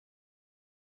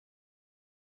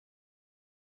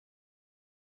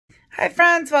Hi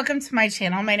friends, welcome to my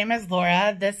channel. My name is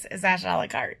Laura. This is Ash a la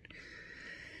carte.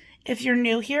 If you're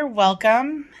new here,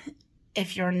 welcome.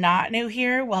 If you're not new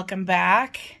here, welcome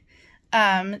back.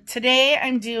 Today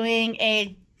I'm doing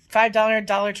a $5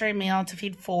 Dollar Tree meal to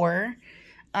feed 4.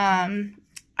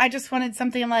 I just wanted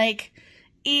something like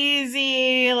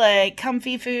easy, like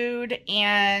comfy food,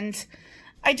 and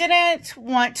I didn't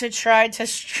want to try to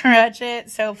stretch it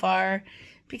so far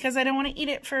because I don't want to eat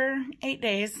it for 8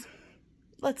 days.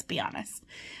 Let's be honest.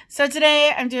 So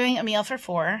today I'm doing a meal for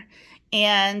 4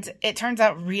 and it turns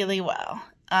out really well.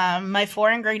 My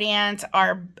 4 ingredients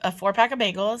are a 4-pack of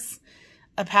bagels,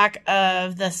 a pack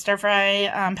of the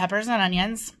stir-fry peppers and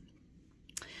onions,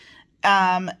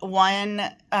 1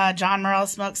 John Morrell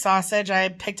smoked sausage. I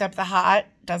picked up the hot,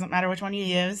 doesn't matter which one you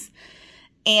use.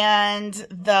 And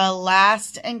the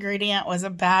last ingredient was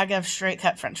a bag of straight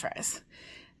cut French fries.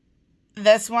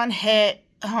 This one hit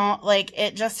like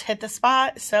it just hit the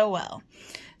spot so well.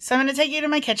 So I'm going to take you to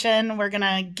my kitchen. We're going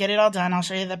to get it all done. I'll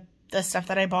show you the stuff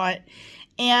that I bought.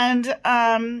 And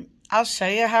I'll show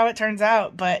you how it turns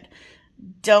out. But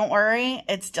don't worry,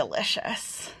 it's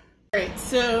delicious. Alright,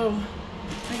 so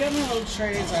I got my little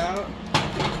trays out.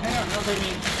 I don't know if I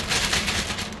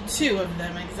need 2 of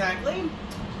them exactly.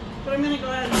 But I'm going to go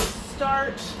ahead and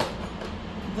start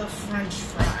the French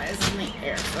fries in the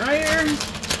air fryer.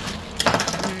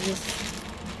 I'm going to just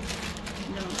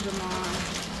put them on.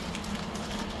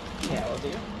 Yeah,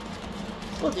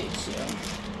 we'll do 2.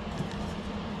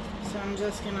 So I'm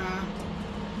just gonna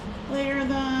layer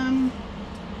them.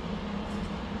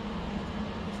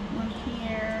 One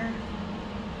here.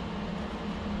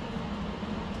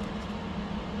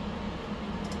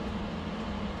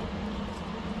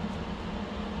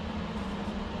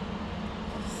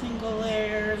 Single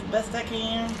layers, best I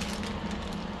can.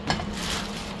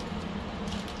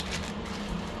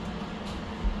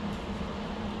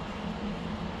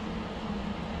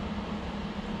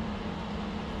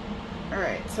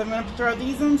 Alright, so I'm going to throw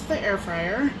these into the air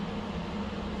fryer.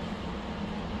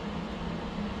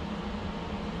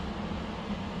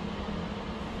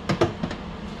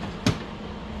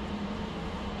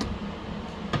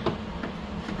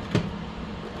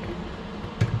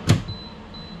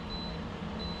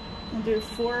 I'll do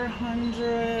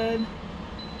 400.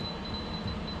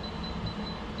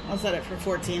 I'll set it for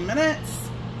 14 minutes.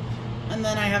 And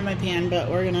then I have my pan, but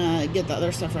we're going to get the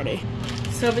other stuff ready.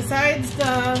 So besides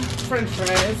the French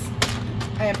fries,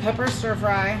 I have pepper stir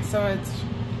fry. So it's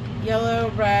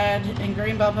yellow, red, and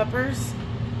green bell peppers.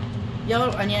 Yellow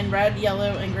onion, red,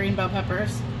 yellow, and green bell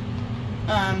peppers.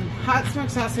 Hot smoked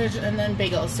sausage, and then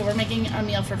bagels. So we're making a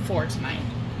meal for 4 tonight.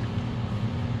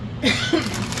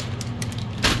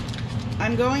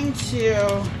 I'm going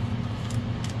to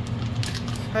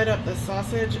cut up the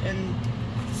sausage and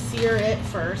sear it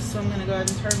first. So I'm going to go ahead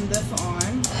and turn this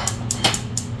on.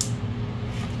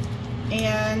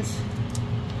 And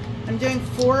I'm doing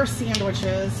 4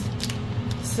 sandwiches,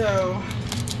 so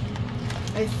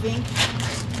I think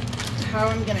how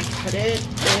I'm gonna cut it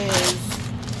is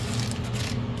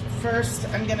first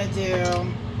I'm gonna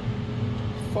do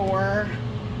 4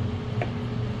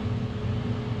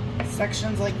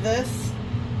 sections like this,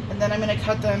 and then I'm gonna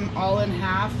cut them all in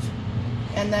half,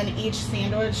 and then each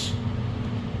sandwich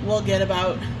will get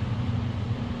about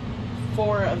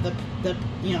 4 of the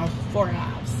 4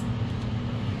 halves.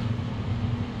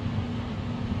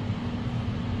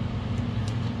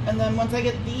 And then once I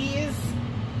get these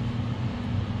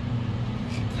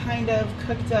kind of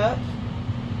cooked up,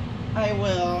 I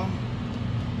will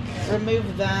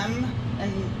remove them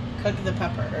and cook the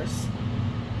peppers.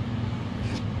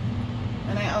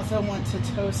 And I also want to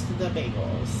toast the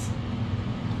bagels.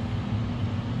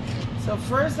 So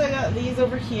first I got these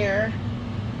over here,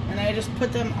 and I just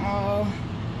put them all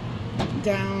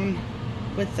down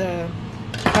with the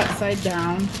cut side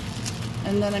down.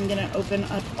 And then I'm going to open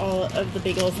up all of the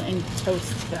bagels and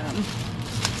toast them.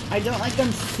 I don't like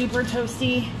them super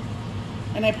toasty,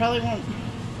 and I probably won't,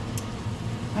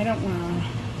 I don't want to,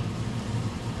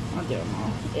 I'll do them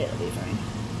all. It'll be fine.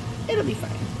 It'll be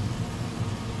fine.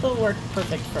 They'll work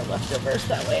perfect for leftovers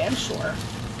that way, I'm sure.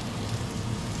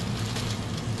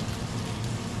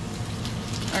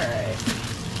 Alright.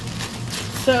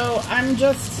 So I'm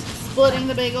just splitting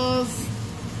the bagels.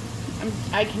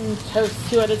 I can toast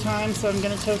 2 at a time, so I'm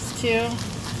going to toast 2.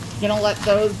 I'm going to let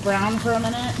those brown for a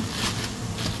minute.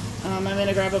 I'm going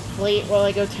to grab a plate while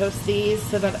I go toast these,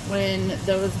 so that when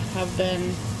those have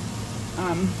been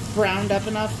browned up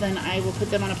enough, then I will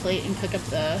put them on a plate and cook up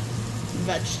the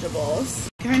vegetables.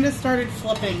 Kind of started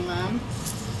flipping them,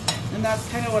 and that's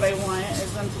kind of what I want,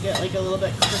 is them to get like a little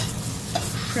bit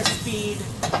crispy,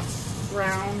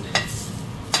 browned.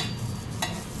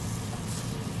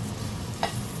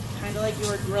 kind of like you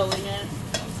were grilling it.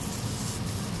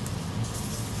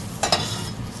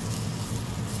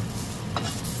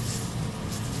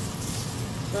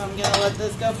 So I'm gonna let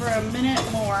this go for a minute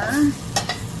more, and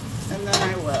then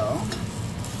I will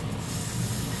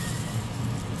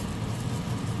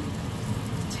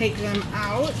take them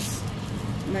out,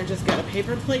 and I just got a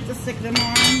paper plate to stick them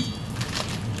on.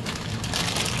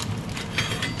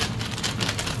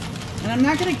 And I'm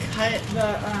not gonna cut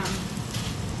the,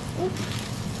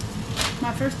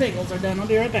 my first bagels are done. I'll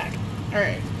be right back. All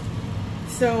right,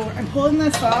 so I'm pulling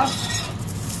this off.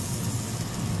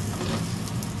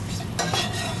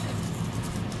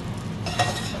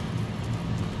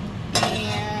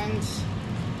 And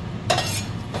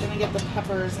I'm gonna get the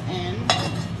peppers in.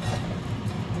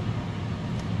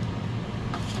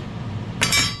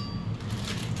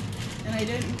 And I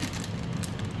did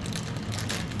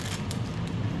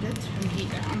turn the heat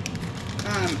down.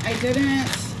 I didn't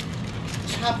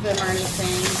chop them or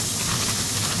anything.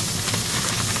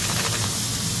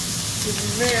 It's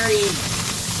very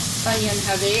onion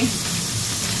heavy.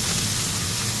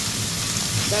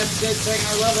 That's a good thing.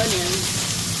 I love onions.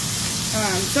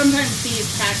 Sometimes these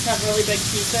packs have really big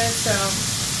pieces, so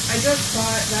I just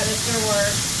thought that if there were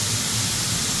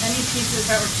any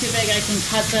pieces that were too big, I can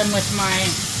cut them with my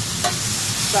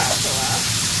spatula.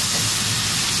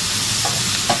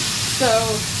 So,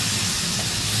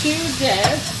 to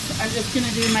this, I'm just going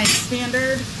to do my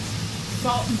standard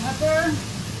salt and pepper,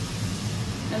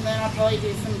 and then I'll probably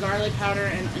do some garlic powder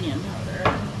and onion powder.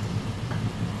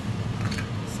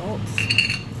 Salt.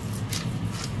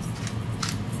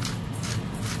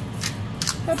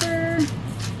 Pepper.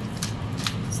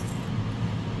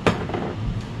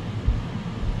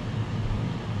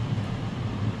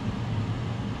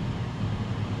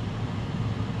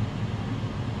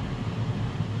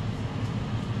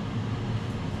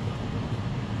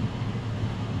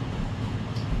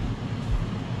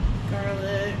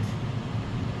 Garlic.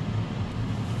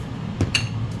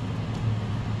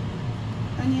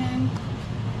 Onion.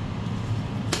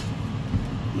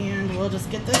 And we'll just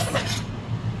get this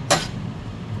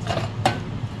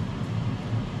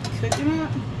cooking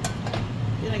up.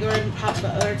 I'm gonna go ahead and pop the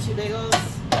other two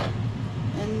bagels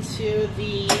into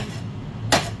the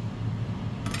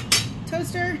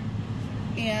toaster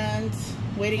and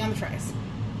waiting on the fries.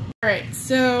 All right,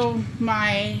 so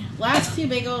my last two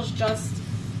bagels just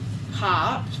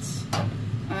popped.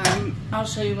 I'll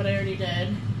show you what I already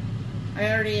did.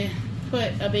 I already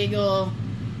put a bagel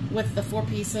with the 4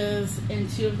 pieces in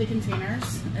 2 of the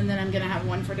containers, and then I'm gonna have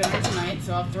 1 for dinner tonight,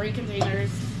 so I'll have 3 containers.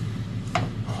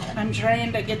 I'm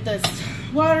trying to get this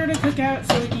water to cook out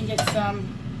so we can get some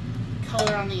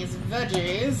color on these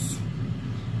veggies.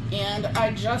 And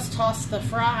I just tossed the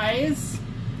fries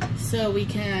so we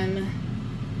can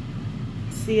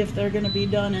see if they're gonna be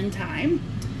done in time.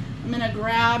 I'm gonna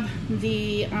grab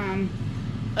the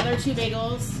other 2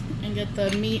 bagels and get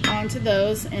the meat onto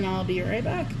those, and I'll be right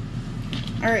back.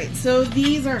 All right, so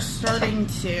these are starting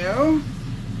to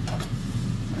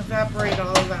evaporate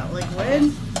all of that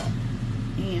liquid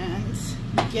and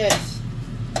get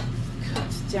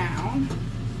cooked down.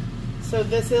 So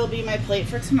this will be my plate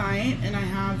for tonight, and I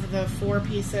have the 4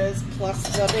 pieces plus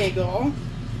the bagel.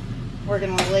 We're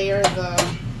gonna layer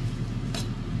the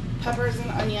peppers and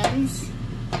onions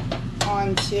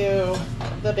onto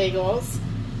the bagels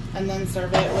and then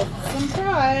serve it with some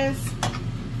fries.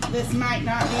 This might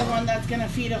not be one that's gonna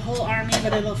feed a whole army,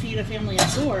 but it'll feed a family of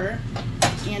 4,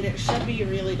 and it should be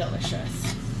really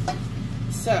delicious.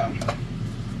 So,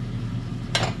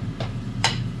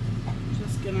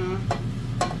 just gonna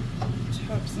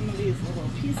chop some of these little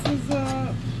pieces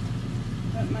up.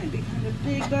 That might be kind of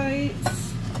big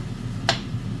bites.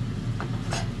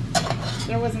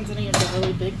 There wasn't any of the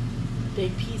really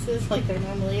big pieces like there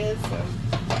normally is, so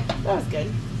that was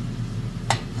good.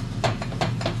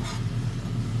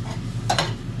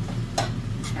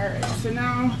 Alright, so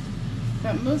now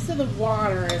that most of the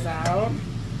water is out,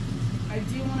 I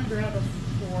do want to grab a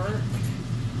fork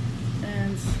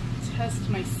and test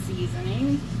my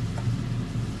seasoning.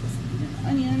 Just need an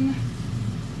onion.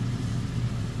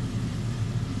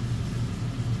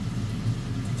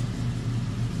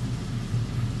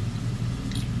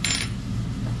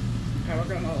 Okay, we're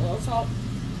going to a little salt.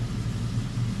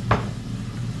 A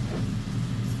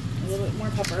little bit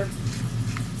more pepper.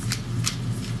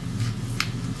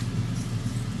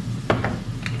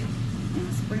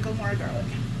 Sprinkle more garlic.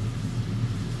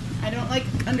 I don't like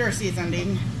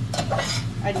under-seasoning.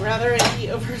 I'd rather it be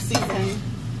over-seasoned.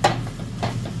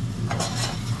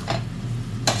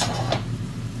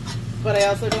 But I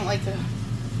also don't like to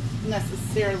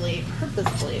necessarily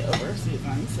purposely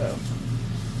over-season, so.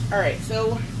 Alright,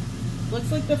 so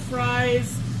Looks like the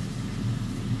fries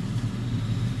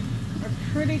are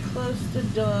pretty close to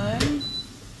done.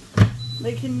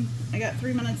 I got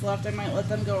 3 minutes left. I might let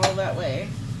them go all that way.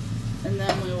 And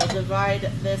then we will divide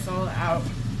this all out.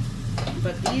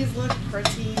 But these look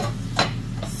pretty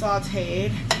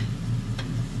sauteed.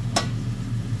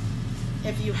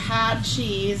 If you had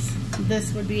cheese,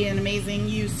 this would be an amazing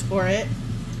use for it.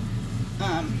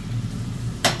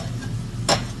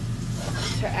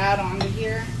 To add on to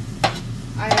here.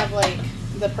 I have like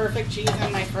the perfect cheese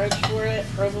in my fridge for it,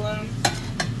 provolone.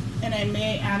 And I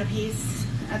may add a piece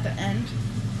at the end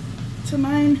to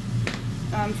mine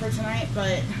for tonight,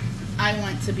 but I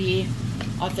want to be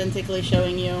authentically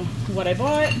showing you what I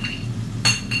bought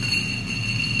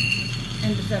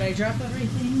and that I drop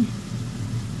everything.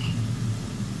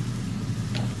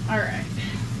 Alright,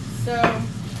 so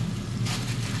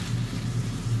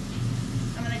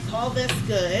I'm going to call this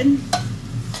good,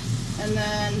 and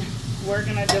then we're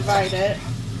going to divide it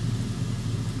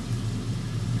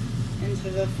into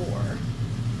the 4.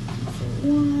 So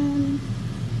 1.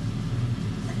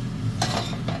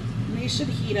 These should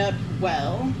heat up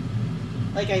well.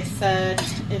 Like I said,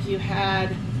 if you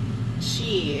had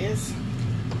cheese,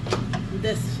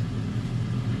 this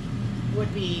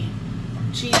would be,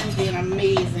 cheese would be an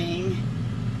amazing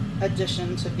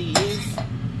addition to these.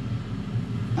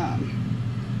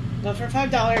 But for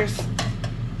 $5,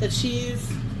 the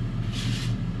cheese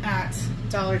at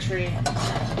Dollar Tree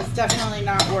is definitely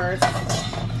not worth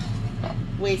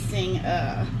wasting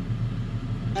an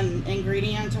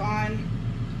ingredient on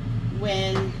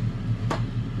when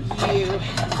you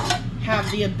have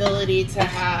the ability to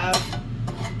have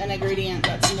an ingredient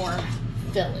that's more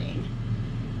filling.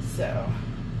 So,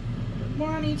 a bit more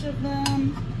on each of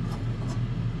them.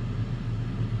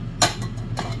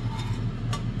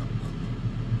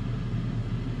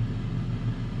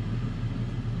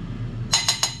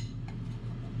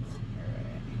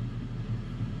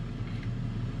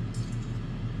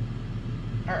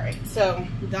 Alright, so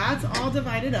that's all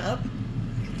divided up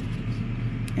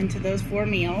into those 4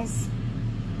 meals.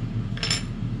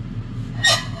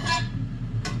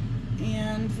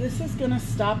 And this is gonna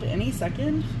stop any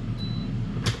second.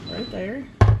 Right there.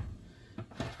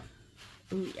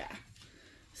 Oh yeah.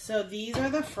 So these are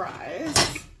the fries.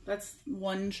 That's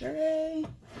 1 tray.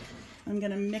 I'm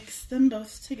gonna mix them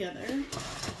both together.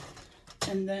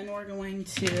 And then we're going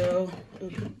to,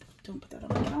 don't put that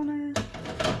on the counter.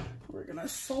 We're gonna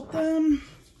salt them.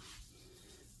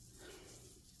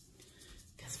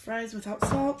 Because fries without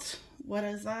salt, what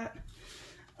is that?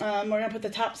 We're gonna put the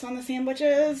tops on the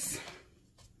sandwiches.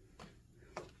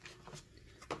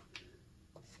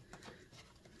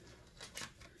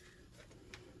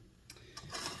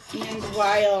 And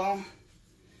while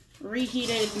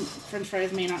reheated French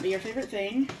fries may not be your favorite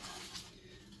thing,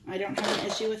 I don't have an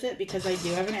issue with it because I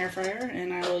do have an air fryer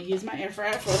and I will use my air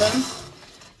fryer for them.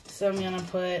 So I'm gonna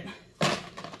put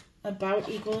about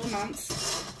equal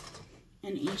amounts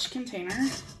in each container.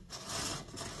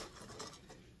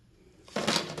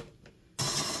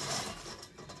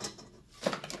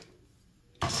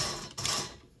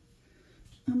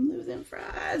 I'm losing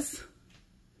fries.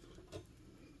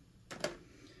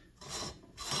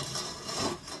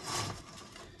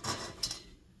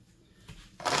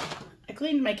 I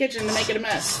cleaned my kitchen to make it a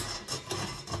mess.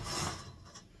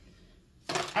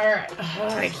 Alright,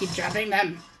 I keep dropping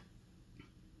them.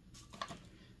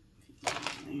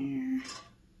 There.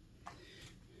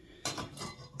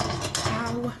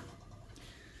 Ow.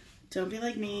 Don't be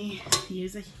like me.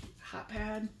 Use a hot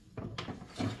pad.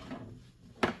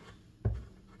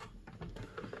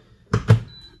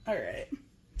 Alright.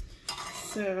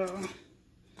 So,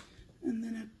 and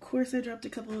then of course I dropped a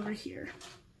couple over here.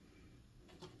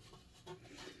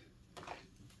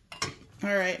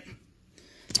 Alright.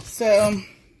 So,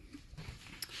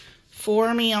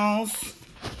 4 meals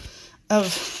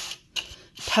of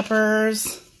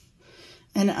peppers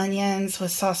and onions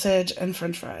with sausage and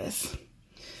French fries.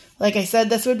 Like I said,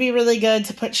 this would be really good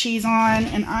to put cheese on,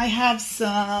 and I have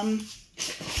some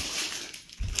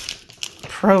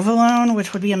provolone,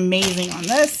 which would be amazing on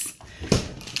this.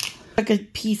 Took a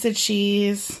piece of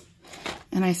cheese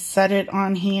and I set it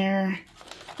on here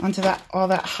onto that all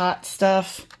that hot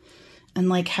stuff and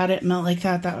like had it melt like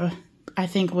that. That would, I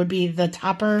think, would be the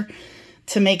topper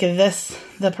to make this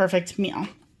the perfect meal.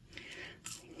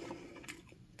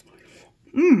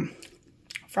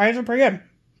 Fries are pretty good.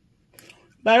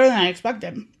 Better than I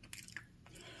expected.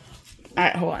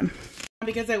 Alright, hold on.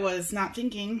 Because I was not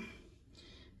thinking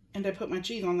and I put my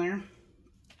cheese on there,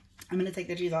 I'm going to take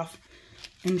the cheese off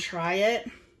and try it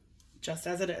just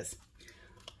as it is.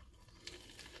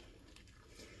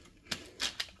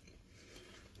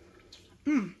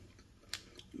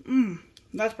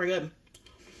 That's pretty good.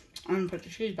 I'm gonna put the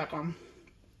cheese back on.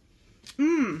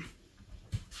 Mmm.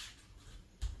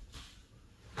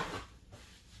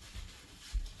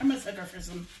 I'm gonna stick her for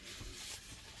some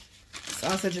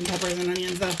sausage and peppers and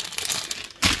onions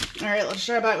though. Alright, let's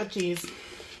try a bite with cheese.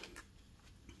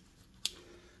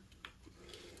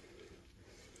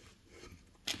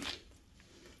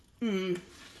 Mmm.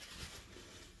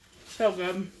 So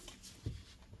good.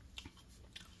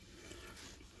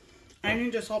 I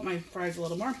need to salt my fries a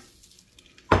little more.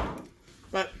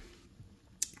 But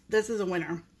this is a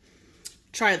winner.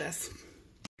 Try this.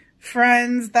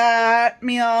 Friends, that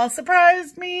meal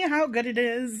surprised me how good it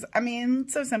is. I mean,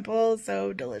 so simple,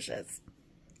 so delicious.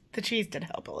 The cheese did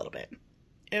help a little bit.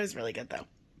 It was really good though.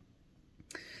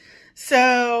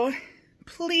 So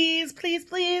please, please,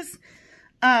 please,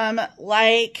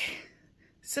 like,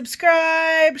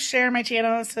 subscribe, share my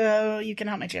channel so you can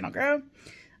help my channel grow.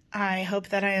 I hope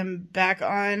that I am back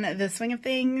on the swing of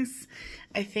things.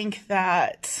 I think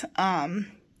that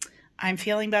I'm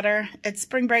feeling better. It's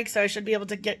spring break, so I should be able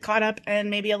to get caught up and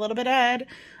maybe a little bit ahead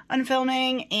on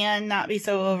filming and not be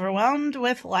so overwhelmed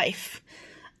with life.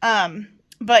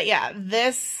 But yeah,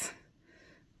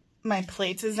 my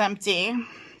plate is empty.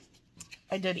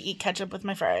 I did eat ketchup with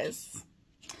my fries.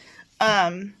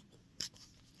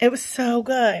 It was so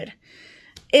good.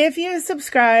 If you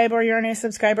subscribe or you're a new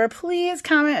subscriber, please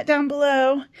comment down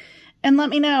below and let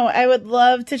me know. I would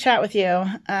love to chat with you.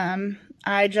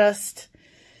 I just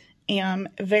am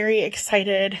very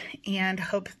excited and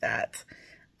hope that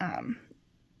I'm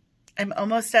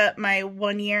almost at my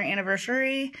 1-year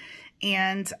anniversary,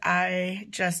 and I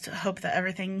just hope that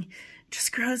everything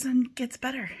just grows and gets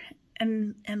better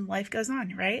and life goes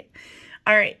on, right?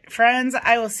 All right, friends,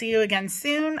 I will see you again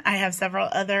soon. I have several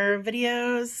other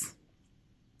videos